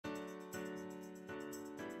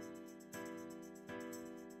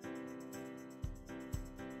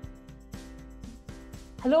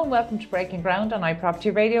Hello and welcome to Breaking Ground on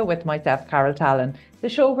iPropertyRadio with myself, Carol Tallon, the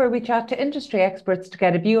show where we chat to industry experts to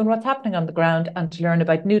get a view on what's happening on the ground and to learn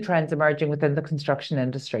about new trends emerging within the construction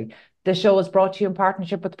industry. The show is brought to you in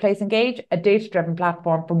partnership with Place Engage, a data-driven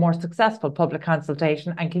platform for more successful public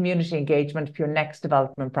consultation and community engagement for your next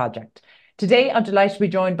development project. Today, I'm delighted to be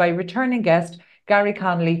joined by returning guest, Garry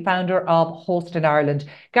Connolly, founder of Host in Ireland.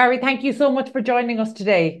 Garry, thank you so much for joining us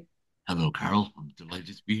today. Hello, Carol. I'm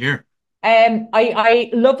delighted to be here.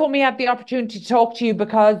 I love when we have the opportunity to talk to you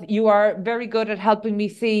because you are very good at helping me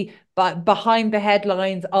see behind the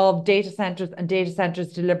headlines of data centres and data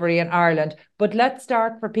centres delivery in Ireland. But let's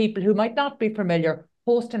start for people who might not be familiar.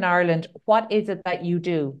 Host in Ireland, what is it that you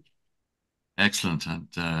do? Excellent. And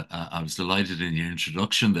I was delighted in your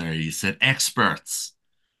introduction there. You said experts.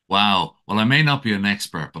 Wow. Well, I may not be an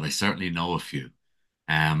expert, but I certainly know a few.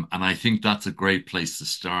 And I think that's a great place to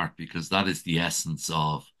start because that is the essence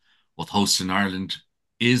of what Host in Ireland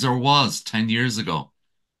is or was 10 years ago.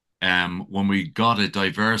 When we got a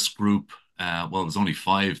diverse group, well, it was only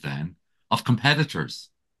five then, of competitors.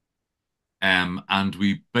 And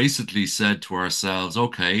we basically said to ourselves,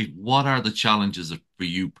 okay, what are the challenges for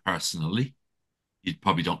you personally? You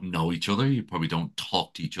probably don't know each other. You probably don't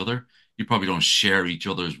talk to each other. You probably don't share each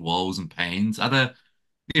other's woes and pains at a,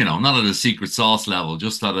 not at a secret sauce level,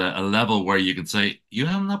 just at a level where you can say, you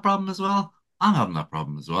having that problem as well? I'm having that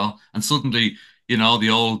problem as well. And suddenly, the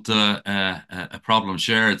old a problem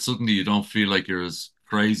shared, suddenly you don't feel like you're as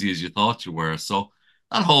crazy as you thought you were. So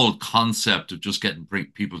that whole concept of just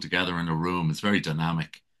bring people together in a room is very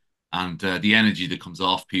dynamic. And the energy that comes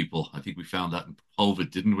off people, I think we found that in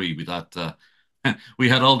COVID, didn't we? With that we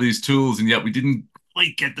had all these tools, and yet we didn't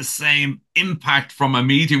quite get the same impact from a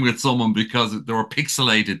meeting with someone because they were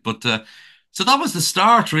pixelated. But so that was the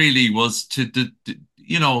start, really, was to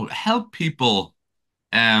help people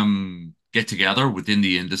get together within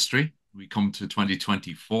the industry. We come to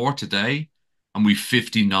 2024 today, and we've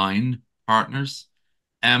 59 partners.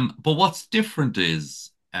 But what's different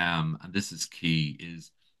is, and this is key,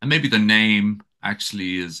 is and maybe the name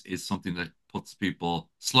actually is something that puts people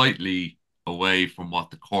slightly away from what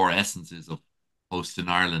the core essence is of Host in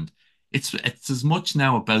Ireland. It's as much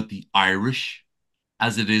now about the Irish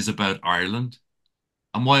as it is about Ireland.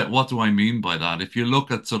 And what do I mean by that? If you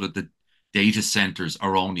look at sort of the data centers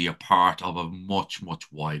are only a part of a much,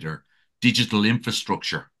 much wider digital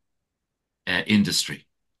infrastructure industry.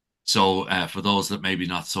 So for those that maybe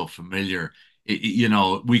not so familiar,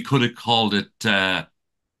 we could have called it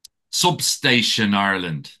Substation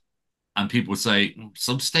Ireland, and people would say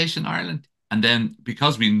Substation Ireland, and then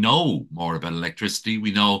because we know more about electricity,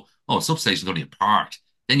 we know substation's only a part.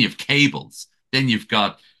 Then you have cables, then you've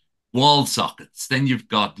got wall sockets, then you've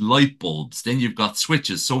got light bulbs, then you've got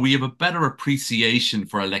switches. So we have a better appreciation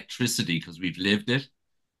for electricity because we've lived it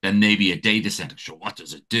than maybe a data center. So what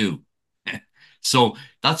does it do? So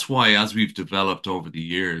that's why, as we've developed over the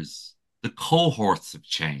years, the cohorts have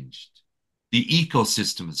changed, the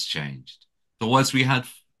ecosystem has changed. So, whilst we had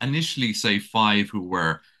initially, say, five who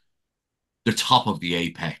were the top of the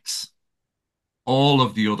apex, all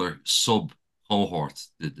of the other sub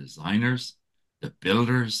cohorts, the designers, the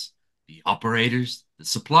builders, the operators, the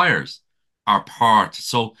suppliers, are part.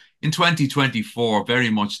 So, in 2024, very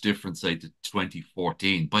much different, say, to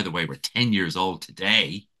 2014. By the way, we're 10 years old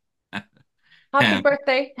today. Happy Um,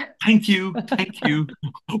 birthday. Thank you. Thank you.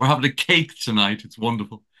 We're having a cake tonight. It's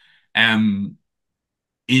wonderful. Um,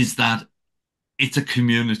 is that it's a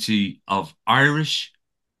community of Irish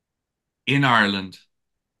in Ireland,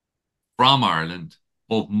 from Ireland,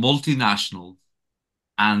 both multinational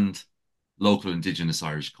and local Indigenous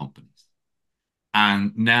Irish companies.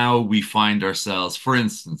 And now we find ourselves, for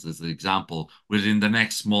instance, as an example, within the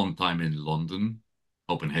next month, I'm in London,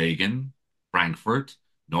 Copenhagen, Frankfurt,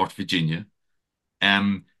 North Virginia.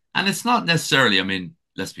 And it's not necessarily, I mean,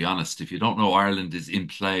 let's be honest, if you don't know, Ireland is in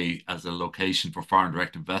play as a location for foreign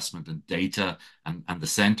direct investment and data and the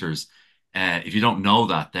centres. If you don't know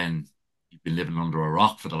that, then you've been living under a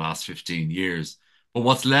rock for the last 15 years. But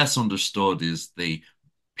what's less understood is the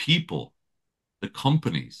people, the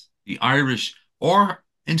companies, the Irish or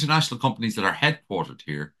international companies that are headquartered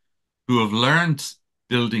here who have learned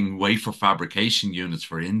building wafer fabrication units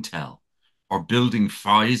for Intel or building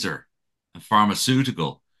Pfizer and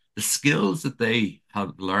pharmaceutical, the skills that they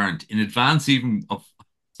have learned in advance even of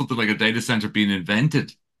something like a data center being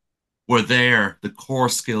invented were there, the core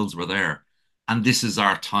skills were there. And this is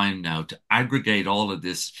our time now to aggregate all of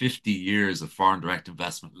this 50 years of foreign direct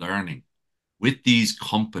investment learning with these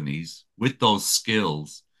companies, with those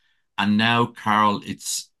skills. And now, Carol,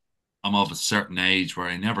 I'm of a certain age where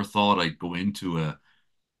I never thought I'd go into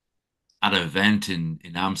at an event in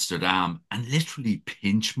Amsterdam and literally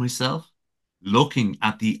pinch myself looking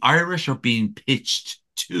at the Irish are being pitched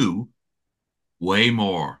to way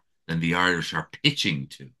more than the Irish are pitching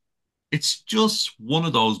to. It's just one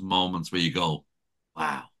of those moments where you go,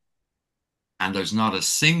 wow. And there's not a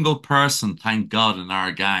single person, thank God, in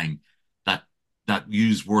our gang that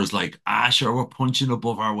use words like, ah, sure, we're punching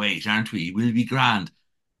above our weight, aren't we? We'll be grand.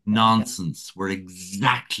 Yeah. Nonsense. We're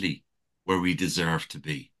exactly where we deserve to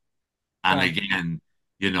be. And Yeah. again,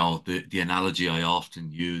 the analogy I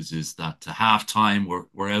often use is that to half time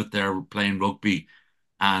we're out there playing rugby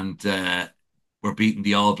and we're beating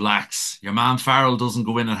the All Blacks. Your man Farrell doesn't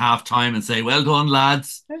go in at half time and say, well done,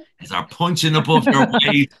 lads. He's are punching above your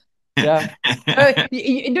weight. Yeah.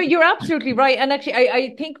 No, you're absolutely right. And actually,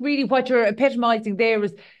 I think really what you're epitomizing there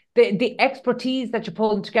is the expertise that you're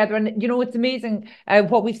pulling together. And, it's amazing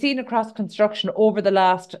what we've seen across construction over the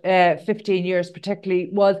last 15 years, particularly,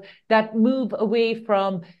 was that move away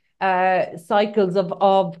from cycles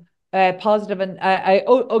of positive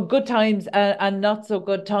and good times and not so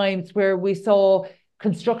good times, where we saw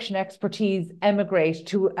construction expertise emigrate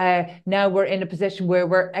to now we're in a position where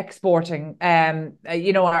we're exporting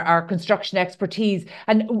our construction expertise.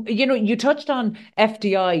 And you touched on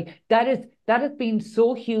FDI. That has been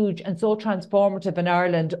so huge and so transformative in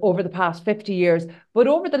Ireland over the past 50 years. But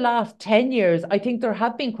over the last 10 years, I think there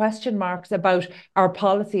have been question marks about our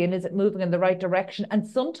policy and is it moving in the right direction. And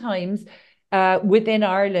sometimes within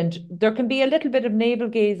Ireland, there can be a little bit of navel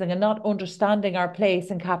gazing and not understanding our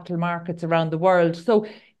place in capital markets around the world. So,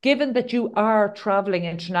 given that you are traveling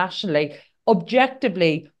internationally,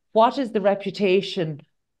 objectively, what is the reputation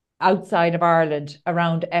outside of Ireland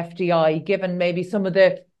around FDI, given maybe some of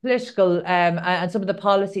the political and some of the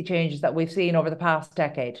policy changes that we've seen over the past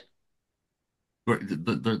decade?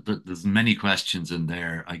 There's many questions in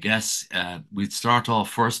there. I guess we'd start off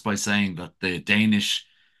first by saying that the Danish,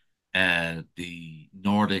 the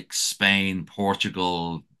Nordics, Spain,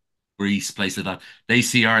 Portugal, Greece, places like that, they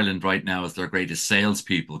see Ireland right now as their greatest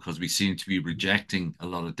salespeople because we seem to be rejecting a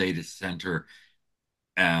lot of data center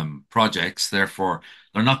projects. Therefore,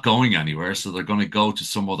 they're not going anywhere, so they're going to go to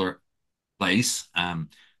some other place.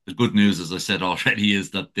 The good news, as I said already, is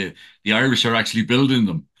that the Irish are actually building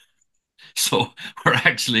them. So we're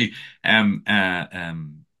actually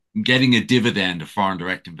getting a dividend of foreign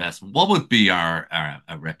direct investment. What would be our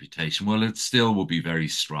reputation? Well, it still will be very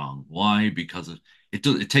strong. Why? Because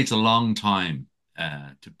it takes a long time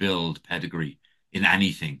to build pedigree in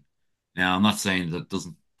anything. Now, I'm not saying that it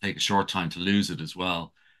doesn't take a short time to lose it as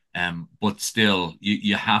well. But still,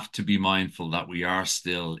 you have to be mindful that we are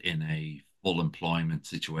still in a full employment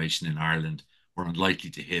situation in Ireland. We're unlikely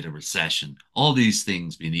to hit a recession. All these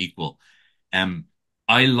things being equal. Um,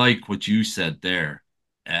 I like what you said there,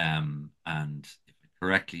 and if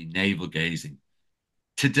correctly, navel gazing.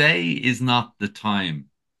 Today is not the time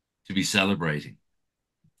to be celebrating.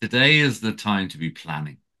 Today is the time to be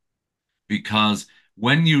planning because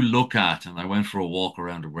when you look at, and I went for a walk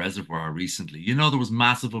around a reservoir recently, there was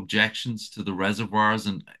massive objections to the reservoirs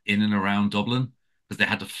and in and around Dublin because they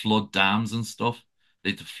had to flood dams and stuff.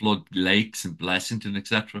 They had to flood lakes in Blessington,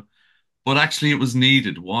 etc. But actually, it was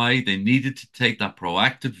needed. Why? They needed to take that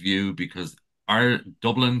proactive view because our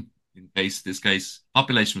Dublin, in this case,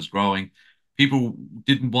 population was growing. People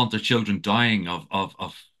didn't want their children dying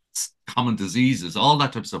of common diseases, all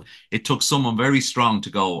that type of stuff. It took someone very strong to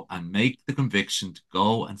go and make the conviction to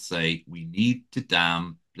go and say, we need to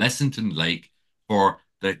dam Blessington Lake for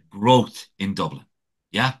the growth in Dublin.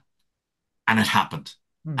 Yeah. And it happened.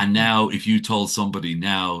 And now, if you told somebody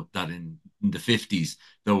now that in the 50s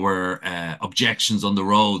there were objections on the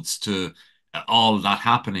roads to all that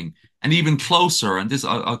happening, and even closer, and this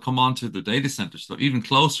I'll come on to the data center stuff, even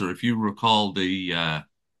closer, if you recall the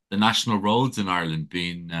national roads in Ireland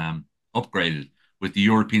being upgraded with the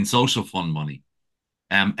European Social Fund money.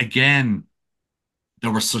 Again,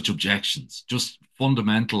 there were such objections, just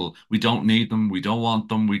fundamental. We don't need them. We don't want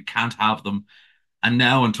them. We can't have them. And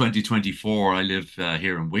now in 2024, I live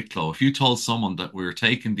here in Wicklow. If you told someone that we were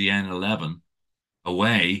taking the N11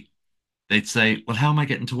 away, they'd say, well, how am I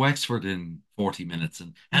getting to Wexford in 40 minutes?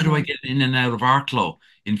 And how do I get in and out of Arklow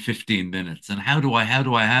in 15 minutes? And how do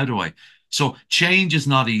I? So change is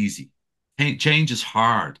not easy. Change is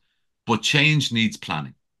hard, but change needs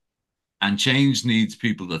planning. And change needs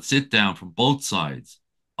people that sit down from both sides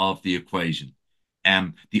of the equation.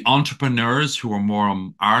 The entrepreneurs who are more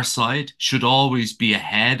on our side should always be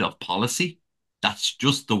ahead of policy. That's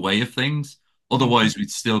just the way of things. Otherwise,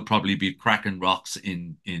 we'd still probably be cracking rocks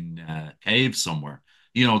in caves somewhere.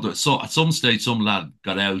 So at some stage, some lad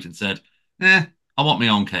got out and said, I want my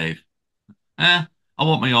own cave. I I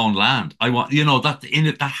want my own land. I want, that in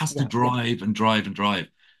it, that has to Yeah. drive and drive and drive.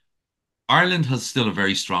 Ireland has still a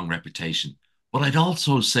very strong reputation. But I'd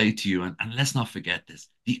also say to you, and let's not forget this,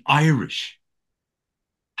 the Irish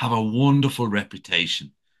have a wonderful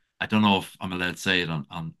reputation. I don't know if I'm allowed to say it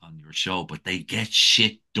on your show, but they get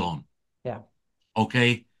shit done. Yeah.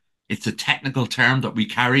 Okay. It's a technical term that we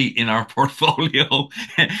carry in our portfolio.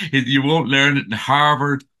 You won't learn it in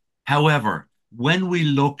Harvard. However, when we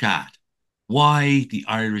look at why the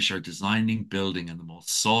Irish are designing, building, and the most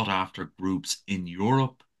sought after groups in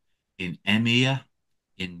Europe, in EMEA,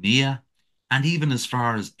 in NEA, and even as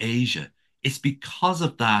far as Asia, it's because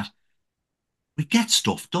of that we get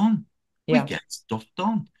stuff done. We Yeah. get stuff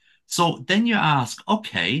done. So then you ask,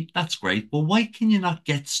 okay, that's great. Well, why can you not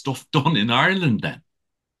get stuff done in Ireland then?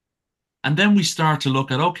 And then we start to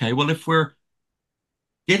look at, okay, well, if we're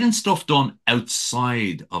getting stuff done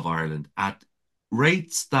outside of Ireland at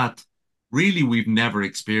rates that really we've never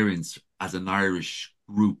experienced as an Irish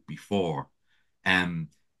group before, um,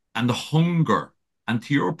 and the hunger, and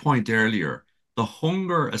to your point earlier, the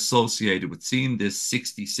hunger associated with seeing this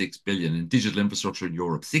 66 billion in digital infrastructure in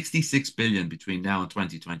Europe, 66 billion between now and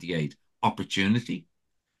 2028 opportunity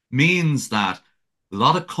means that a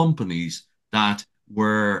lot of companies that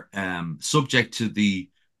were subject to the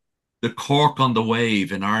cork on the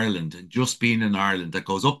wave in Ireland and just being in Ireland that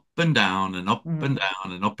goes up and down and up and Mhm.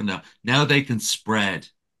 down and up and down. Now they can spread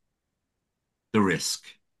the risk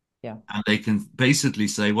Yeah. and they can basically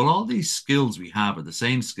say, well, all these skills we have are the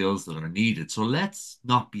same skills that are needed. So let's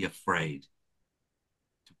not be afraid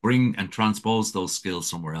to bring and transpose those skills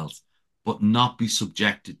somewhere else, but not be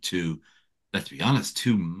subjected to, let's be honest,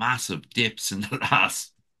 two massive dips in the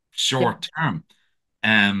last Yeah. short term.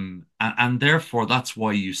 And therefore, that's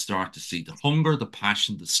why you start to see the hunger, the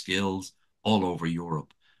passion, the skills all over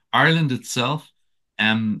Europe. Ireland itself,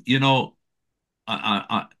 you know,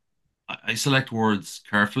 I select words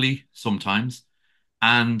carefully sometimes.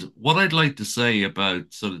 And what I'd like to say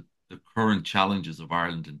about sort of the current challenges of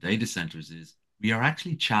Ireland and data centers is we are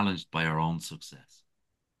actually challenged by our own success.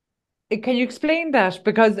 Can you explain that?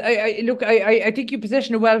 Because I think you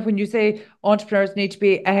position it well when you say entrepreneurs need to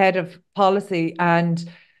be ahead of policy. And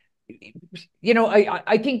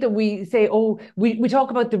I think that we say, oh, we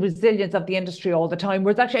talk about the resilience of the industry all the time,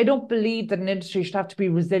 whereas actually I don't believe that an industry should have to be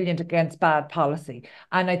resilient against bad policy.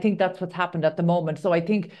 And I think that's what's happened at the moment. So I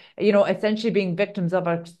think, essentially being victims of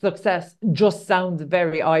our success just sounds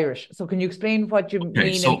very Irish. So can you explain what you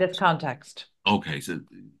Okay, mean in so this context? so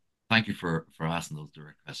thank you for asking those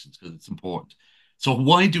direct questions because it's important. So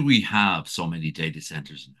why do we have so many data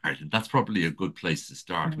centers in Ireland? That's probably a good place to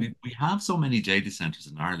start. Mhm. We have so many data centers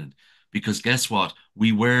in Ireland because guess what?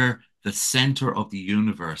 We were the center of the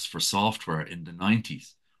universe for software in the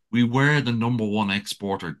 90s. We were the number one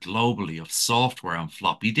exporter globally of software on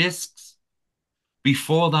floppy disks.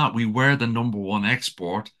 Before that, we were the number one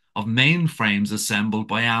export of mainframes assembled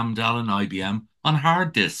by Amdahl and IBM on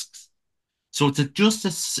hard disks. So it's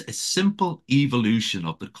a simple evolution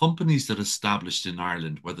of the companies that established in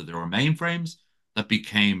Ireland, whether they were mainframes that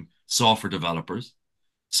became software development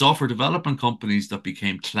companies that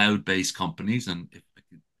became cloud-based companies. And if I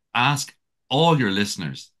could ask all your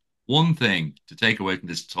listeners, one thing to take away from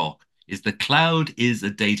this talk is the cloud is a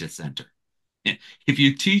data center. If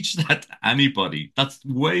you teach that to anybody, that's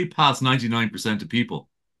way past 99% of people.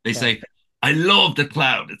 They Yeah. say, I love the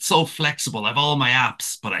cloud. It's so flexible. I have all my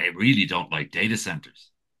apps, but I really don't like data centers.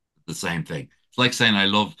 The same thing. It's like saying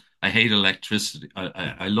I hate electricity.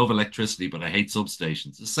 I love electricity, but I hate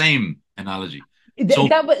substations. The same analogy. So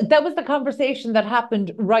That was the conversation that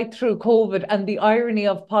happened right through COVID, and the irony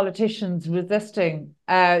of politicians resisting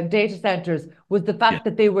data centers was the yeah, fact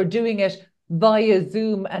that they were doing it via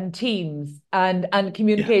Zoom and Teams and yeah.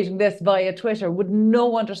 communicating this via Twitter with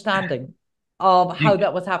no understanding of how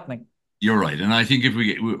that was happening. You're right, and I think if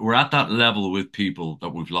we're at that level with people that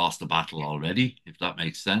we've lost the battle already, if that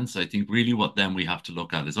makes sense. I think really what then we have to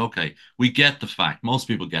look at is okay, we get the fact, most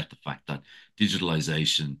people get the fact that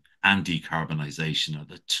digitalization and decarbonization are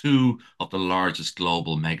the two of the largest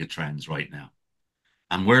global megatrends right now.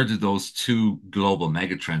 And where do those two global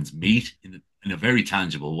megatrends meet in a very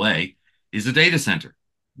tangible way is the data center,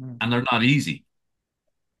 Mm. and they're not easy.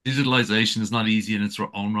 Digitalization is not easy in its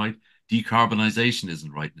own right. Decarbonization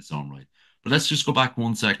isn't right in its own right. But let's just go back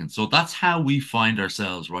 1 second. So that's how we find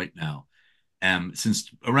ourselves right now.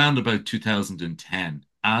 Since around about 2010,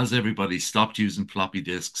 as everybody stopped using floppy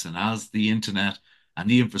disks and as the internet and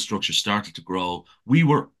the infrastructure started to grow, we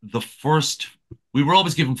were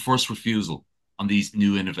always given first refusal on these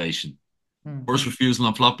new innovation. Mm. First refusal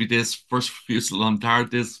on floppy disks, first refusal on hard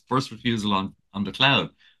disks, first refusal on the cloud.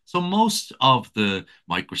 So most of the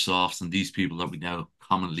Microsofts and these people that we now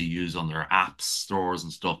commonly use on their apps, stores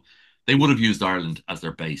and stuff, they would have used Ireland as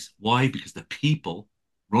their base. Why? Because the people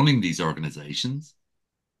running these organizations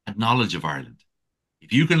had knowledge of Ireland.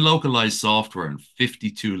 If you can localize software in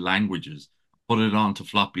 52 languages, put it onto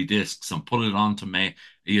floppy disks and put it onto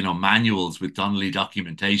manuals with Donnelly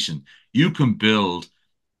documentation, you can build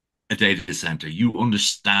a data center. You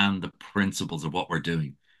understand the principles of what we're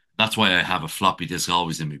doing. That's why I have a floppy disk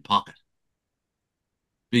always in my pocket,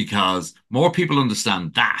 because more people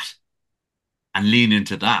understand that and lean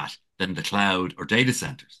into that than the cloud or data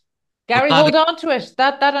centers. But Garry, that, hold on to it.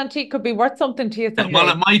 That antique could be worth something to you well,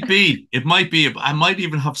 someday. it might be. It might be. I might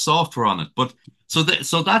even have software on it. But so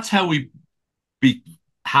that's how we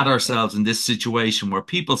had ourselves in this situation where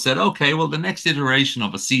people said, okay, well, the next iteration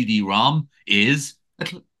of a CD-ROM is a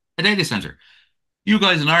data center. You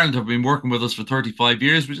guys in Ireland have been working with us for 35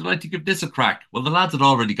 years. Would you like to give this a crack? Well, the lads had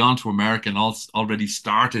already gone to America and already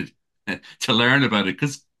started to learn about it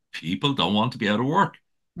because people don't want to be out of work.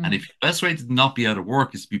 And if Mm. the best way to not be out of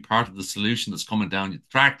work is to be part of the solution that's coming down your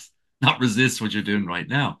tracks, not resist what you're doing right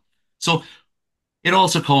now. So it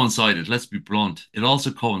also coincided, let's be blunt, it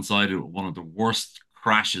also coincided with one of the worst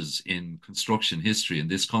crashes in construction history in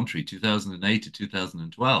this country, 2008 to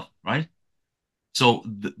 2012, right? So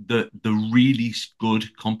the really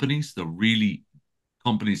good companies, the really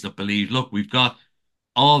companies that believe, look, we've got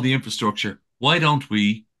all the infrastructure. Why don't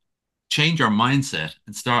we change our mindset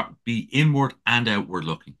and start be inward and outward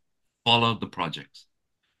looking? Follow the projects.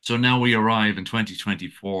 So now we arrive in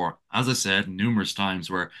 2024, as I said numerous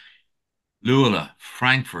times, where Louisville,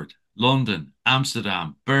 Frankfurt, London,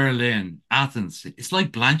 Amsterdam, Berlin, Athens, it's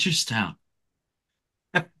like Blanchardstown.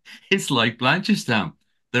 It's like Blanchardstown.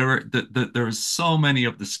 There are so many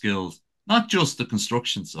of the skills, not just the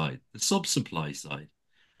construction side, the sub-supply side.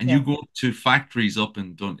 And you Yeah. go to factories up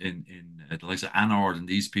in Dun in the likes of Anord and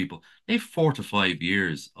these people, they have 4 to 5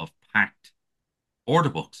 years of packed order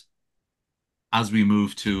books as we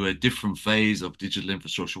move to a different phase of digital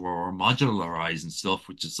infrastructure where we're modularizing stuff,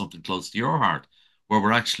 which is something close to your heart, where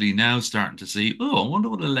we're actually now starting to see, oh, I wonder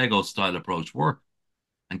what a Lego style approach works.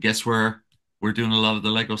 And guess where we're doing a lot of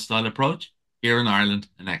the Lego style approach? Here in Ireland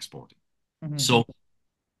and exporting. Mhm. So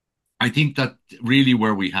I think that really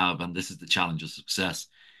where we have, and this is the challenge of success,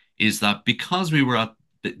 is that because we were at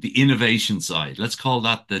the innovation side, let's call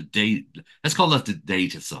that the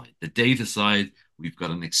data side. The data side, we've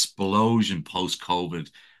got an explosion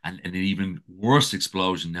post-COVID and an even worse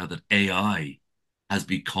explosion now that AI has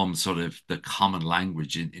become sort of the common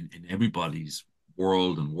language in everybody's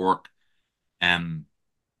world and work. Um,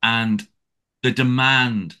 and the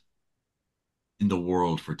demand in the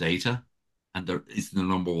world for data, and there is the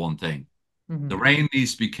number one thing. The Mhm. rain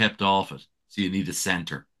needs to be kept off it, so you need a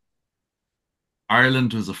center.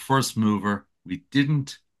 Ireland was a first mover. We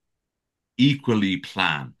didn't equally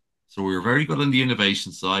plan. So we were very good on the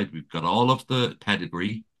innovation side. We've got all of the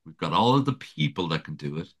pedigree, we've got all of the people that can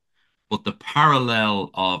do it. But the parallel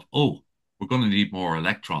of, oh, we're going to need more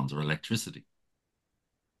electrons or electricity,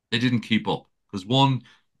 they didn't keep up because one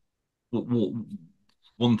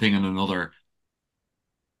thing and another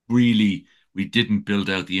really, we didn't build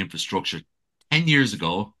out the infrastructure 10 years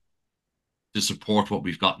ago to support what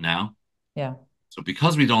we've got now. Yeah. So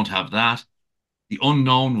because we don't have that, the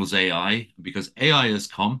unknown was AI. Because AI has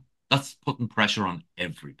come, that's putting pressure on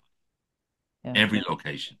everybody, Yeah. every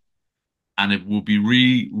location. And it will be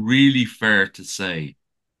really fair to say,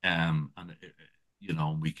 and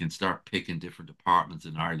we can start picking different departments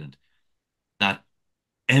in Ireland that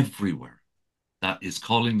everywhere that is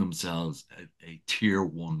calling themselves a tier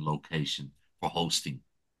one location for hosting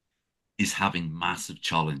is having massive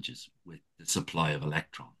challenges with the supply of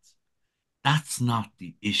electrons. That's not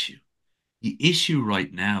the issue. The issue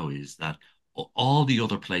right now is that all the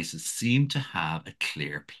other places seem to have a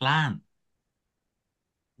clear plan.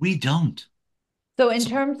 We don't. So, in So,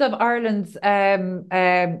 terms of Ireland's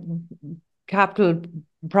capital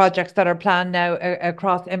projects that are planned now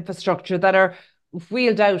across infrastructure that are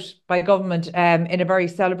wheeled out by government in a very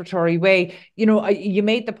celebratory way, you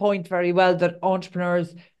made the point very well that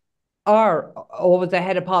entrepreneurs are always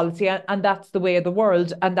ahead of policy, and that's the way of the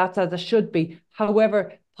world, and that's as it should be.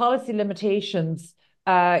 However, policy limitations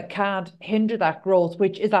can't hinder that growth,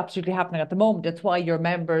 which is absolutely happening at the moment. It's why your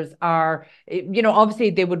members are, obviously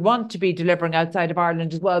they would want to be delivering outside of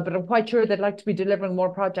Ireland as well, but I'm quite sure they'd like to be delivering more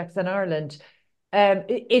projects in Ireland.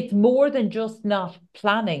 It's more than just not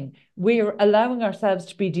planning. We're allowing ourselves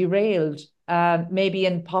to be derailed, maybe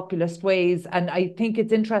in populist ways. And I think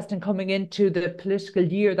it's interesting coming into the political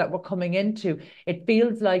year that we're coming into. It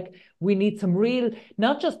feels like we need some real,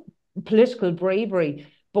 not just political bravery,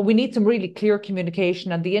 but we need some really clear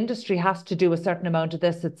communication, and the industry has to do a certain amount of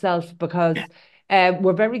this itself, because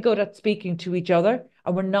we're very good at speaking to each other,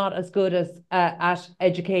 and we're not as good as at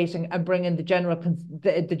educating and bringing the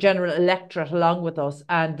general electorate along with us.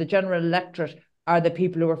 And the general electorate are the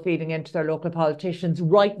people who are feeding into their local politicians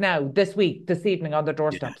right now, this week, this evening, on their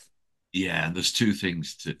doorsteps. Yeah, and there's two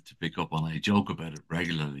things to pick up on. I joke about it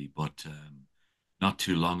regularly, but not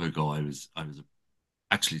too long ago, I was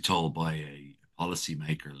actually told by a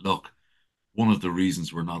policymaker, look, one of the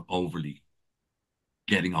reasons we're not overly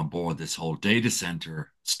getting on board this whole data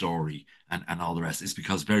center story and all the rest is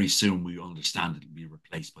because very soon we understand it'll be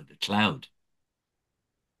replaced by the cloud.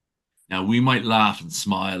 Now, we might laugh and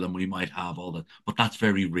smile and we might have all that, but that's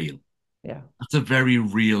very real. Yeah. That's a very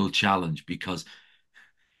real challenge because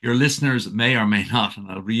your listeners may or may not, and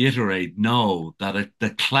I'll reiterate, know that the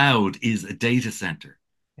cloud is a data center.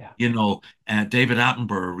 Yeah. You know, David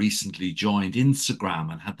Attenborough recently joined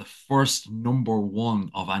Instagram and had the first #1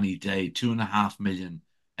 of any day, 2.5 million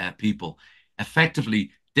people.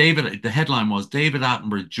 Effectively, the headline was David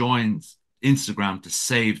Attenborough joins Instagram to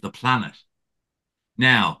save the planet.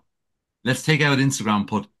 Now, let's take out Instagram and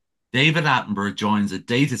put David Attenborough joins a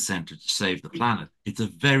data center to save the planet. It's a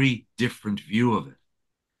very different view of it.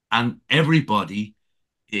 And everybody,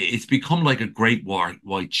 it's become like a great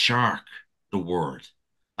white shark, the word.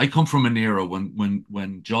 I come from an era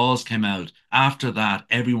when Jaws came out. After that,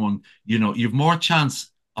 everyone, you've more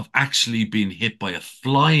chance of actually being hit by a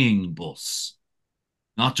flying bus,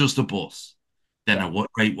 not just a bus, than a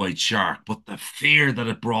great white shark. But the fear that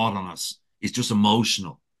it brought on us is just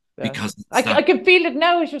emotional because I can feel it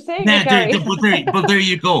now as you're saying it, Garry. But there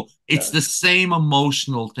you go. It's the same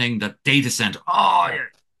emotional thing that data center. Oh,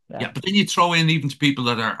 yeah. But then you throw in even to people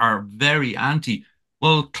that are very anti.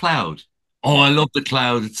 Well, cloud. Oh, I love the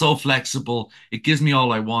cloud. It's so flexible. It gives me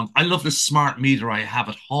all I want. I love the smart meter I have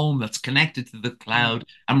at home that's connected to the cloud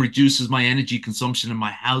and reduces my energy consumption in my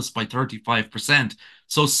house by 35%.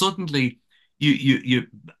 So suddenly, you,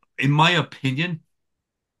 in my opinion,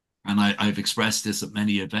 and I've expressed this at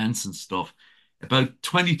many events and stuff, about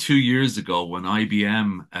 22 years ago when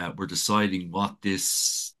IBM were deciding what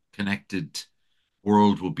this connected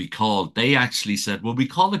world will be called, they actually said, will we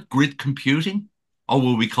call it grid computing or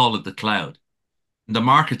will we call it the cloud? And the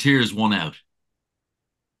marketeers won out.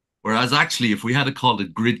 Whereas actually, if we had to call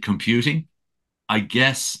it grid computing, I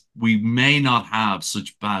guess we may not have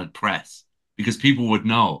such bad press because people would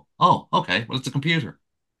know, oh, okay, well, it's a computer.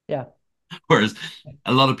 Yeah. Whereas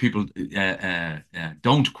a lot of people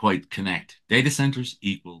don't quite connect. Data centers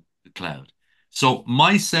equal the cloud. So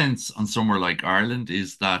my sense on somewhere like Ireland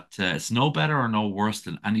is that it's no better or no worse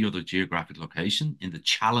than any other geographic location in the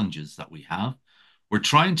challenges that we have. We're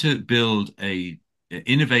trying to build a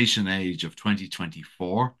innovation age of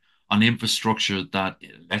 2024 on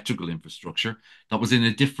electrical infrastructure that was in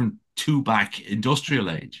a different two-back industrial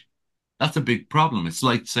age. That's a big problem. It's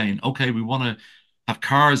like saying, okay, we want to have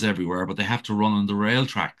cars everywhere, but they have to run on the rail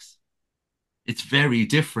tracks. It's very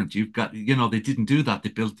different. You've got, they didn't do that. They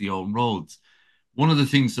built their own roads. One of the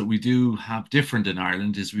things that we do have different in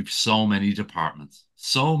Ireland is we've so many departments,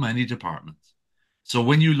 so many departments. So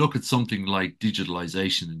when you look at something like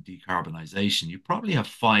digitalization and decarbonisation, you probably have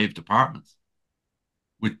 5 departments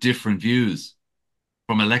with different views,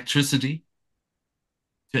 from electricity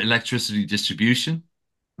to electricity distribution,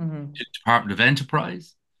 to the Department of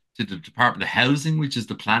Enterprise, to the Department of Housing, which is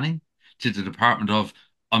the planning, to the Department of,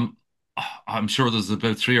 I'm sure there's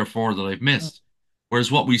about 3 or 4 that I've missed.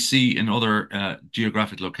 Whereas what we see in other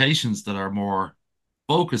geographic locations that are more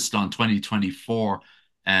focused on 2024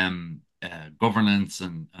 governance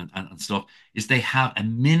and stuff is they have a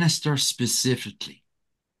minister specifically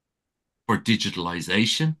for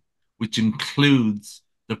digitalization, which includes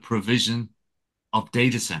the provision of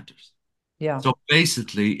data centers. Yeah. So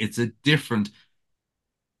basically, it's a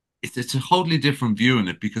totally different view in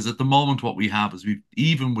it because at the moment what we have is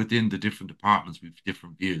even within the different departments we've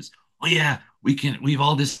different views. Oh yeah, we've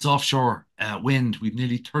all this offshore wind. We've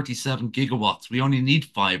nearly 37 gigawatts. We only need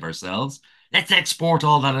 5 ourselves. Let's export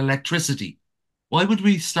all that electricity. Why would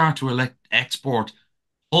we start to export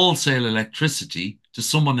wholesale electricity to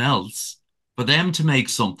someone else for them to make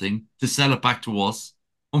something to sell it back to us,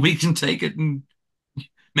 and we can take it and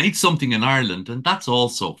make something in Ireland? And that's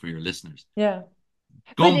also for your listeners. Yeah.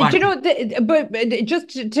 Going But back, just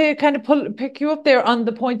to kind of pick you up there on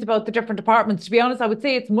the points about the different departments, to be honest, I would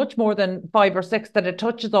say it's much more than 5 or 6 that it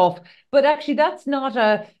touches off. But actually, that's not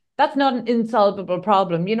an insolvable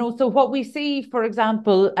problem, So what we see, for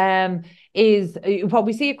example, is what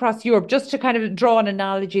we see across Europe. Just to kind of draw an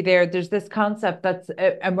analogy there, there's this concept that's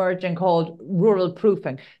emerging called rural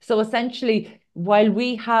proofing. So essentially, while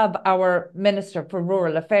we have our Minister for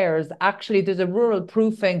Rural Affairs, actually there's a rural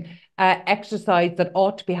proofing exercise that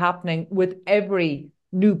ought to be happening with every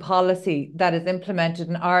new policy that is implemented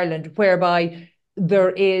in Ireland, whereby there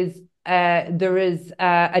is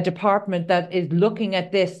a department that is looking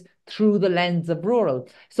at this through the lens of rural.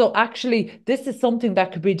 So actually, this is something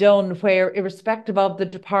that could be done where, irrespective of the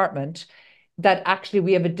department, that actually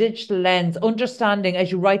we have a digital lens, understanding,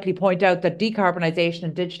 as you rightly point out, that decarbonisation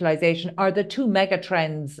and digitalisation are the two mega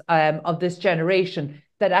trends of this generation.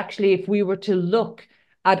 That actually, if we were to look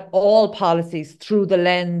at all policies through the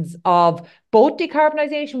lens of both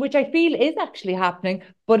decarbonisation, which I feel is actually happening,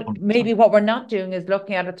 but maybe what we're not doing is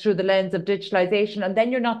looking at it through the lens of digitalisation. And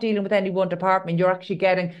then you're not dealing with any one department. You're actually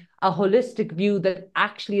getting a holistic view that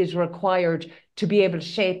actually is required to be able to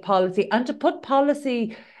shape policy and to put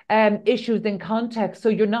policy issues in context. So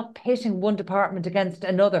you're not pitting one department against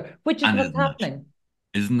another, which is And what's happening.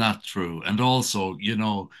 isn't that true? And also,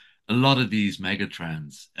 a lot of these mega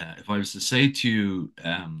trends, if I was to say to you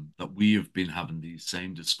that we have been having these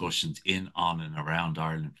same discussions in, on, and around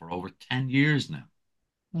Ireland for over 10 years now,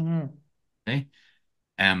 okay?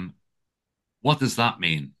 What does that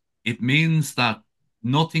mean? It means that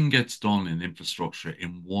nothing gets done in infrastructure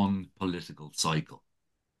in one political cycle.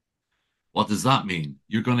 What does that mean?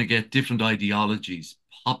 You're going to get different ideologies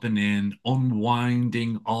popping in,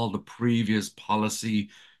 unwinding all the previous policy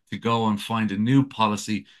to go and find a new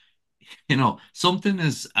policy. Something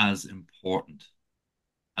as important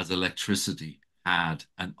as electricity had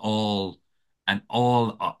it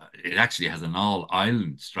actually has an all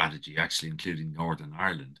island strategy, actually, including Northern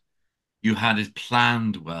Ireland. You had it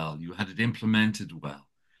planned well, you had it implemented well.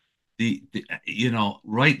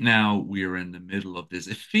 Right now we're in the middle of this.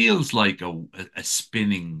 It feels like a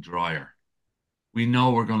spinning dryer. We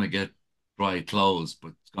know we're going to get dry clothes,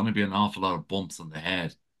 but it's going to be an awful lot of bumps on the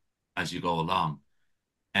head as you go along.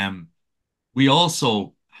 We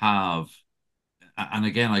also have, and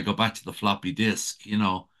again, I go back to the floppy disk,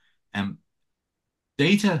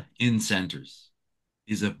 data in centers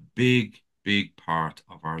is a big, big part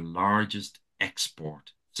of our largest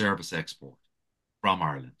service export from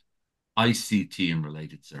Ireland, ICT and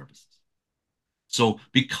related services. So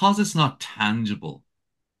because it's not tangible,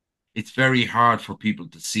 it's very hard for people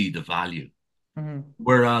to see the value.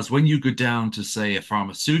 Whereas when you go down to, say, a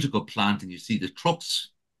pharmaceutical plant and you see the trucks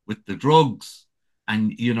with the drugs,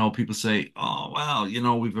 and people say, oh,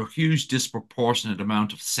 well, we've a huge disproportionate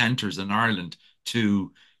amount of centres in Ireland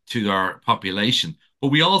to our population. But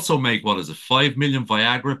we also make, what is it, 5 million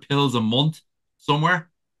Viagra pills a month somewhere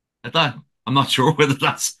like that. I'm not sure whether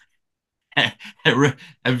that's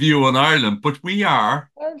a view on Ireland, but we are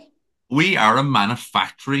a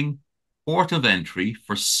manufacturing port of entry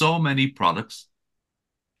for so many products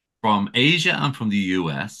from Asia and from the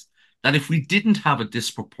US that if we didn't have a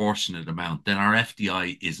disproportionate amount, then our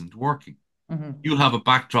FDI isn't working. You'll have a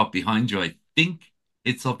backdrop behind you. I think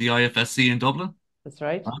it's of the IFSC in Dublin. That's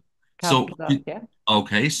right. So, yeah.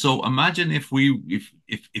 Okay, so imagine if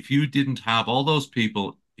you didn't have all those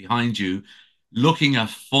people behind you looking at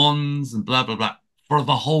funds and blah blah blah for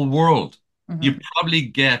the whole world. You probably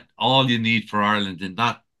get all you need for Ireland in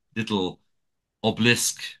that little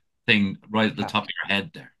obelisk thing right at the top of your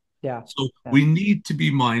head there. Yeah. So we need to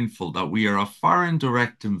be mindful that we are a foreign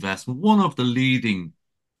direct investment, one of the leading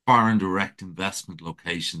foreign direct investment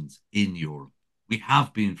locations in Europe. We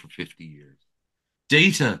have been for 50 years.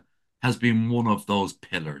 Data has been one of those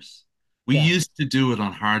pillars. We used to do it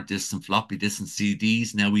on hard disks and floppy disks and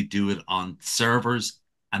CDs. Now we do it on servers,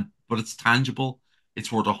 but it's tangible.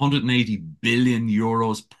 It's worth 180 billion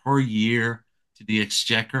euros per year to the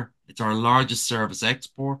exchequer. It's our largest service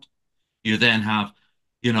export. You then have,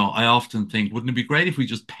 I often think, wouldn't it be great if we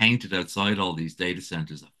just painted outside all these data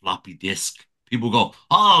centers a floppy disk? People go,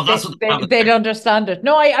 oh, that's what they'd understand it.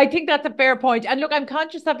 No, I think that's a fair point. And look, I'm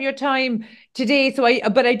conscious of your time today,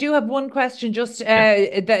 but I do have one question just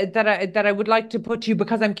that I would like to put to you,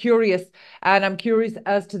 because I'm curious, and I'm curious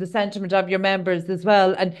as to the sentiment of your members as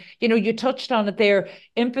well. And you touched on it there.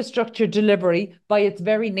 Infrastructure delivery, by its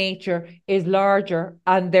very nature, is larger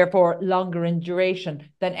and therefore longer in duration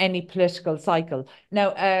than any political cycle.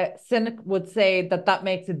 Now, a cynic would say that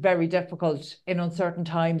makes it very difficult in uncertain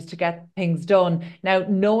times to get things done. Now,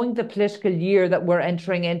 knowing the political year that we're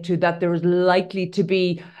entering into, that there is likely to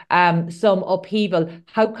be some upheaval,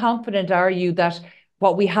 how confident are you that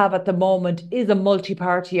what we have at the moment is a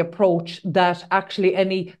multi-party approach, that actually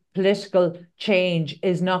any political change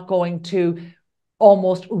is not going to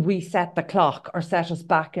almost reset the clock or set us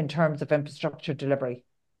back in terms of infrastructure delivery?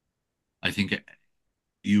 I think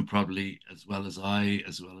you probably, as well as I,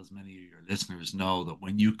 as well as many of your listeners, know that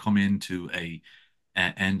when you come into a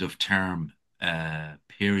end of term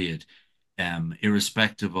period,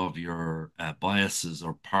 irrespective of your biases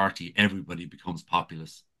or party, everybody becomes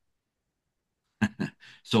populist.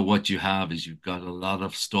 So what you have is you've got a lot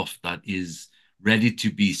of stuff that is ready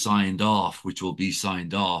to be signed off, which will be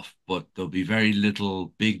signed off, but there'll be very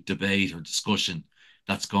little big debate or discussion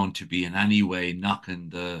that's going to be in any way knocking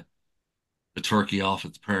the turkey off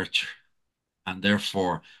its perch. And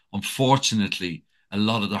therefore, unfortunately, a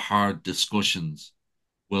lot of the hard discussions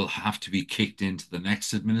will have to be kicked into the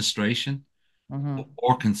next administration. But Mm-hmm.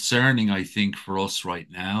 more concerning, I think, for us right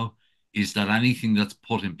now is that anything that's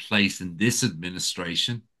put in place in this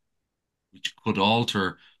administration, which could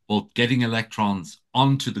alter both getting electrons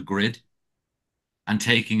onto the grid and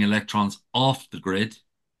taking electrons off the grid,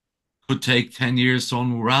 could take 10 years to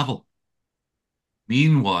unravel.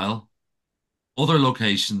 Meanwhile, other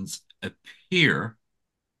locations appear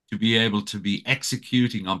to be able to be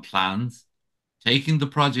executing on plans, taking the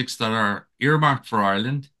projects that are earmarked for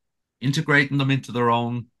Ireland, integrating them into their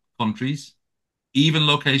own countries, even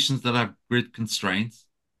locations that have grid constraints.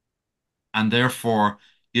 And therefore,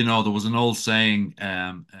 there was an old saying,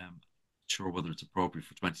 sure whether it's appropriate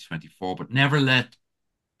for 2024, but never let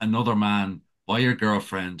another man buy your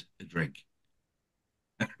girlfriend a drink.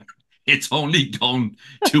 It's only going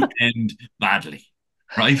to end badly,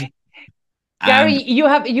 right? Garry, And you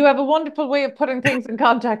have a wonderful way of putting things in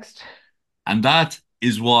context. And that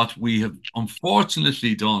is what we have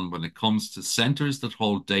unfortunately done when it comes to centers that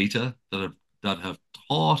hold data that have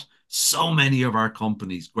taught so many of our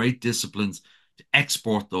companies great disciplines to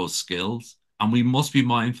export those skills. And we must be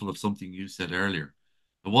mindful of something you said earlier.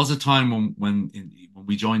 There was a time when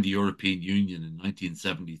we joined the European Union in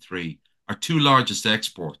 1973, our two largest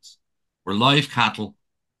exports were live cattle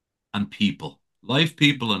and people, live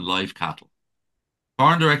people and live cattle.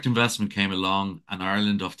 Foreign direct investment came along, and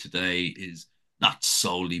Ireland of today is not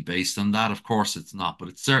solely based on that. Of course, it's not, but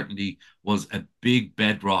it certainly was a big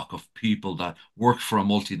bedrock of people that worked for a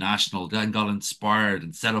multinational, then got inspired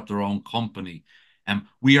and set up their own company. And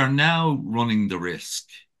we are now running the risk,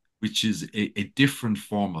 which is a different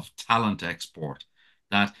form of talent export,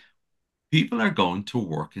 that people are going to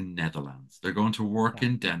work in Netherlands. They're going to work Yeah.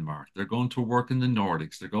 in Denmark. They're going to work in the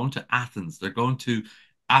Nordics. They're going to Athens. They're going to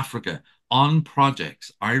Africa on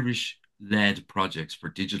projects, Irish-led projects for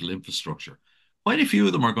digital infrastructure. Quite a few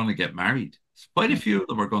of them are going to get married. Quite a few of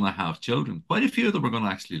them are going to have children. Quite a few of them are going to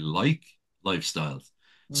actually like lifestyles.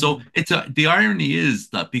 So Mm-hmm. the irony is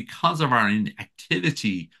that because of our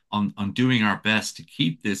inactivity on doing our best to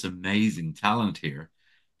keep this amazing talent here,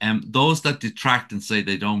 those that detract and say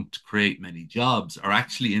they don't create many jobs are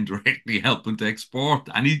actually indirectly helping to export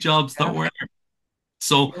any jobs that Yeah. were.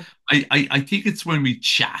 So I think it's when we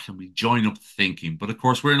chat and we join up thinking, but of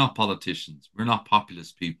course we're not politicians, we're not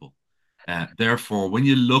populist people. Therefore, when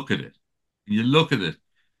you look at it,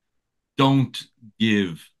 don't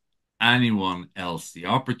give anyone else the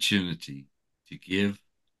opportunity to give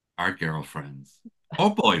our girlfriends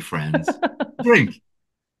or boyfriends a drink.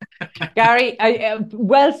 Garry,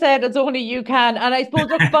 well said as only you can. And I suppose,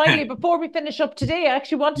 look, finally, before we finish up today, I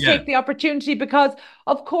actually want to Yeah, take the opportunity because,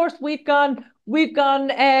 of course, we've gone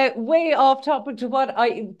way off topic to what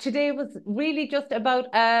I today was really just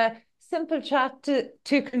about a simple chat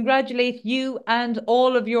to congratulate you and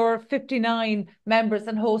all of your 59 members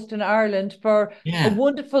and hosts in Ireland for a yeah,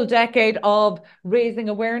 wonderful decade of raising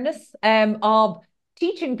awareness, of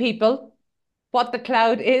teaching people what the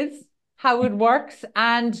cloud is, how it works.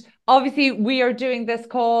 And obviously, we are doing this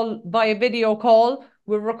call via video call.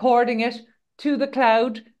 We're recording it to the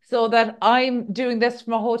cloud so that I'm doing this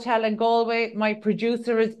from a hotel in Galway. My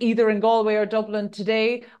producer is either in Galway or Dublin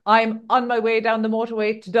today. I'm on my way down the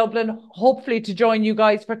motorway to Dublin, hopefully to join you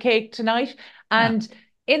guys for cake tonight. yeah. And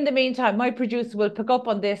in the meantime, my producer will pick up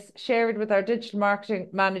on this, share it with our digital marketing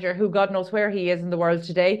manager, who God knows where he is in the world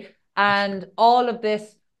today. And all of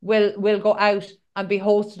this will go out and be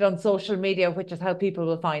hosted on social media, which is how people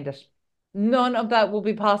will find it. None of that will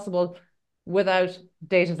be possible without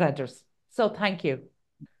data centers. So thank you.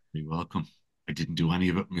 You're welcome. I didn't do any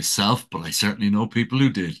of it myself, but I certainly know people who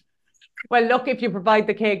did. Well, look, if you provide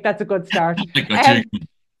the cake, that's a good start. I got you.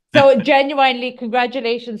 So genuinely,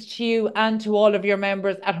 congratulations to you and to all of your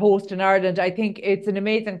members at Host in Ireland. I think it's an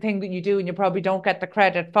amazing thing that you do, and you probably don't get the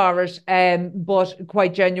credit for it. But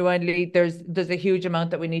quite genuinely, there's a huge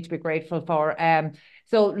amount that we need to be grateful for.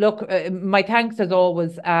 So look, my thanks as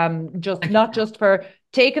always. Just Thank you. not just for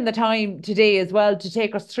taking the time today as well to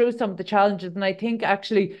take us through some of the challenges, and I think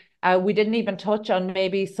actually we didn't even touch on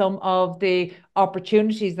maybe some of the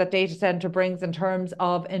opportunities that data center brings in terms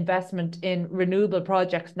of investment in renewable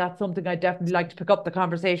projects. And that's something I'd definitely like to pick up the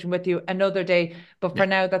conversation with you another day. But for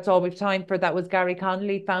now, that's all we've time for. That was Garry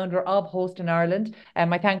Connolly, founder of Host in Ireland. And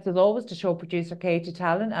my thanks as always to show producer Katie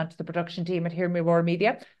Tallon and to the production team at Hear Me Roar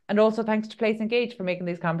Media. And also thanks to Place Engage for making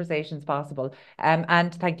these conversations possible.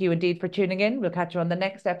 And thank you indeed for tuning in. We'll catch you on the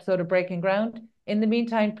next episode of Breaking Ground. In the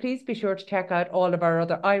meantime, please be sure to check out all of our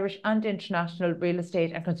other Irish and international real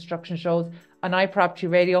estate and construction shows on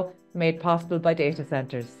iProperty Radio, made possible by data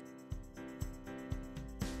centres.